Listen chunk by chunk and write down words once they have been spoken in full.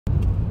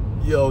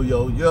Yo,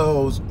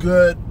 it's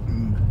good.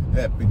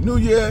 Happy New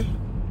Year.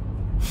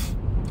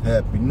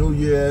 Happy New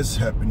Year's.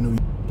 Happy New Year.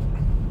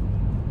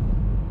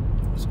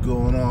 What's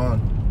going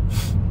on?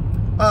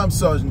 I'm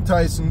Sergeant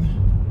Tyson.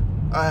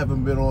 I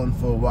haven't been on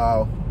for a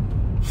while.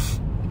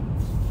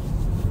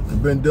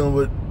 I've been dealing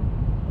with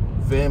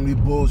family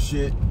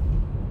bullshit,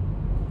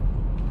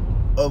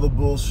 other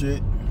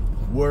bullshit,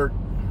 work,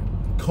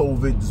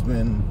 COVID's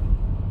been...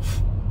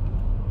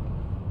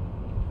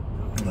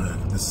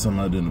 There's something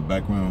out there in the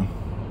background.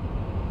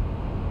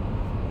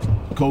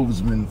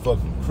 COVID's been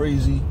fucking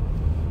crazy.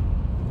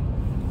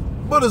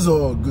 But it's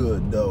all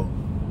good, though.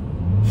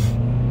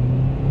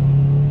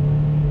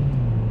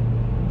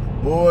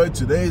 Boy,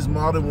 today's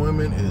modern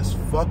women is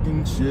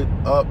fucking shit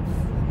up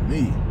for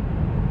me.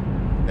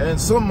 And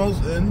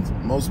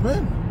most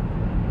men.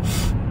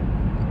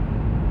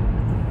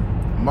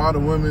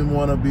 Modern women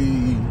want to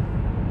be...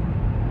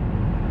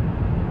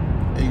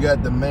 They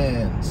got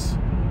demands.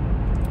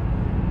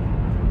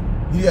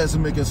 He has to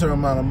make a certain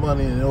amount of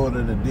money in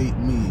order to date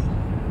me.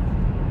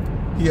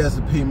 He has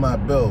to pay my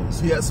bills.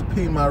 He has to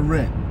pay my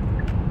rent.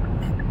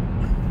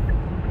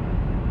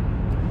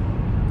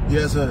 He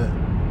has to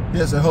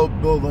help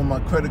build on my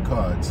credit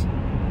cards.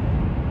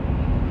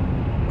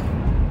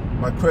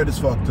 My credit's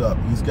fucked up.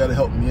 He's got to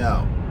help me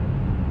out.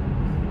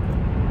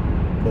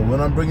 But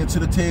what I'm bringing to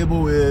the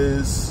table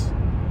is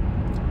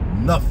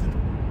nothing.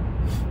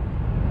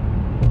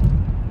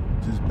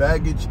 Just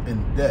baggage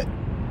and debt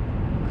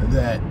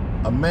that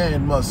a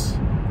man must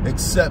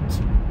accept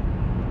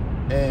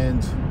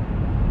and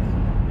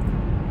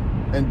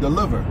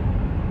deliver.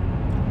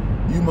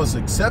 You must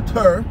accept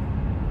her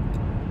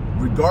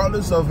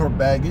regardless of her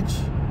baggage,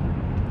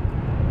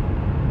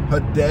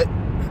 her debt,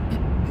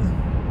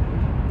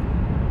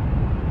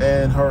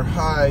 and her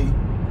high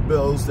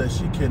bills that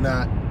she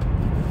cannot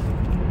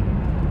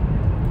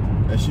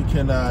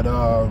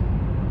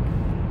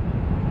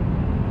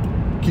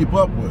keep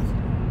up with.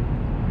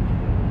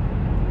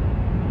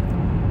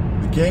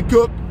 We can't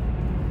cook.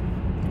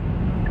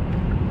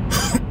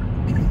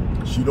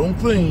 She don't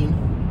clean.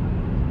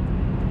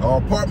 Our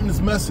apartment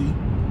is messy.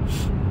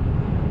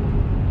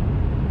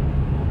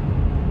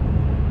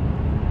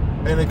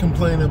 And they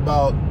complain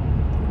about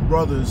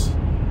brothers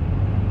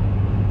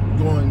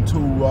going to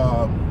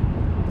white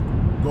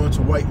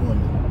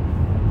women,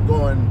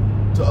 going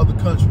to other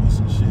countries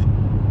and shit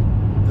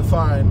to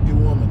find a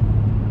woman.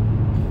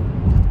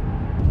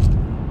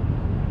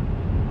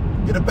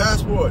 Get a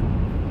passport.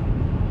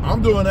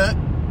 I'm doing that.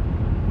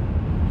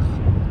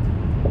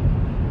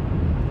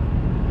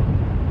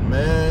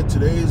 Man,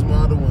 today's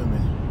modern women.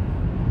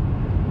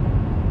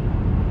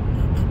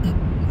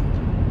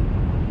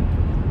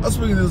 I'm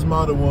speaking to this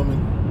modern woman.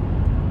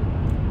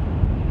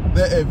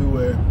 They're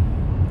everywhere.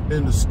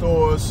 In the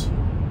stores,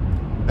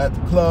 at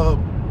the club,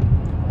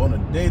 on the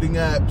dating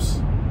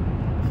apps,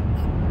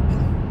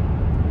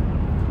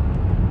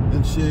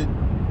 and shit.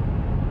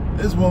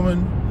 This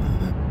woman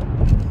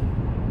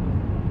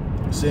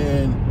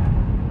saying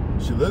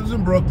she lives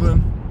in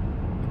Brooklyn.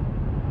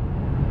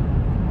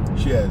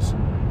 She has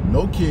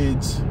no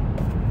kids.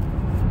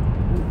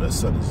 Ooh, that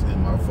sun is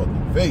in my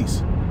fucking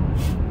face.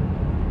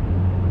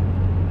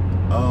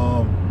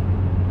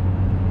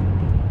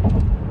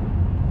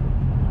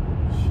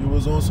 She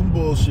was on some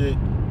bullshit.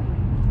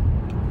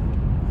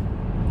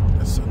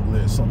 That sun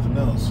glare is something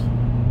else.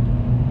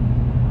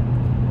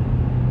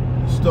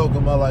 She's talking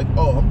about like,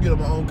 oh, I'm getting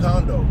my own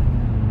condo.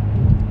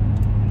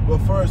 But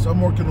first,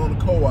 I'm working on a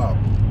co-op.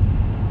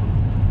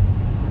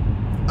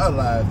 I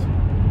laughed.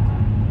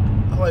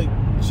 I'm like,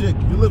 chick,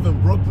 you live in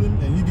Brooklyn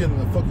and you getting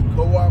a fucking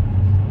co-op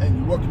and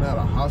you working at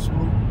a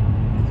hospital?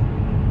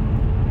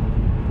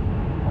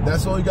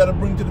 That's all you got to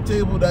bring to the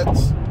table?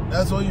 That's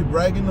all you're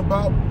bragging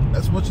about?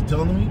 That's what you're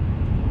telling me?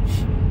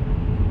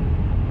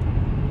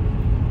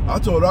 I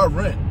told her I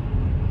rent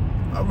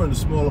a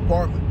small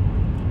apartment.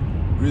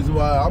 The reason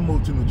why I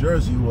moved to New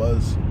Jersey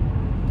was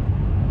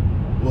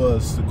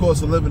the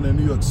cost of living in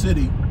New York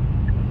City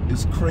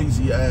is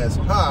crazy ass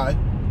high,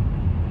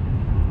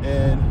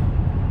 and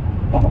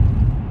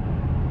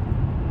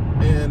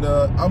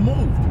I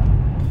moved.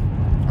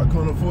 I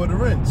couldn't afford the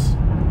rents.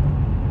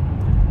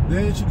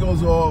 Then she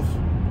goes off,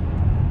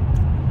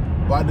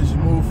 why did you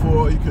move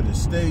for? You could have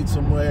stayed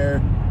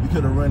somewhere. You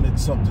could have rented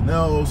something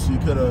else. You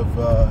could have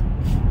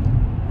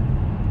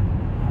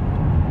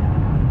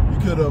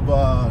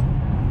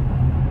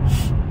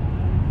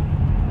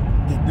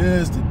did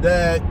this, did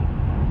that.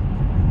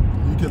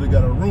 You could have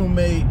got a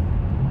roommate.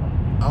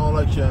 I don't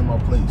like sharing my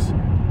place.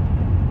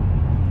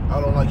 I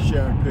don't like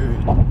sharing,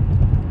 period.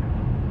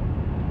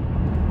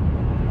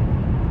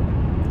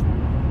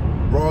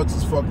 Broads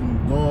is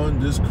fucking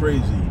gone just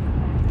crazy.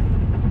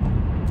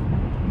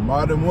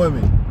 Modern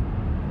women,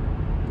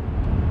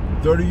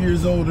 30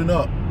 years old and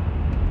up,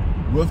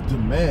 with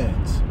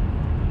demands.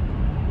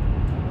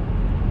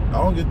 I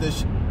don't get this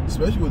shit,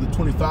 especially with the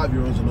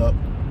 25-year-olds and up.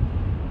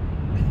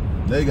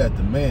 They got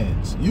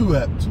demands. You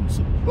have to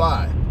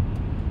supply.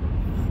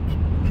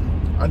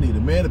 I need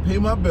a man to pay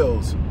my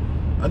bills.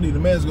 I need a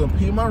man who's going to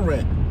pay my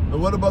rent. And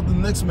what about the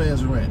next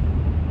man's rent?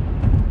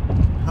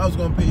 how's it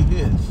gonna pay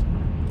his?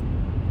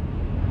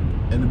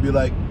 And to be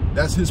like,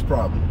 that's his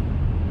problem.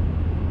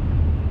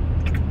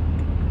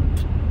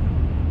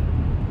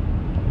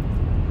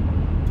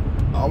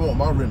 I want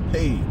my rent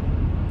paid.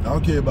 I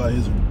don't care about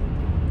his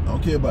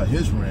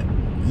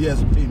rent. He has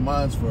to pay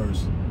mine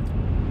first.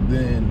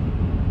 Then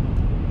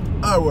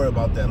I'll worry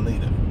about that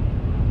later.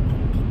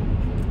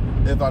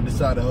 If I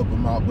decide to help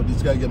him out, but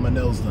he's gotta get my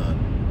nails done.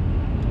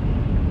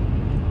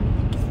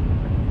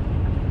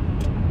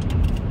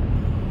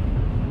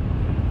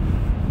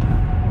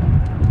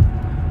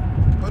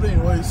 But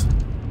anyways,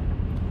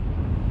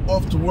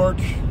 off to work.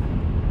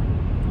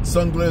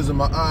 Sun glares in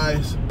my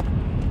eyes.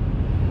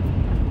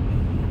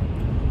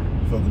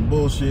 Fucking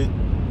bullshit.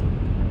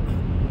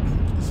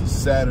 It's a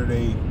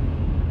Saturday.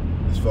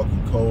 It's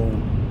fucking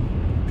cold.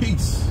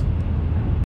 Peace.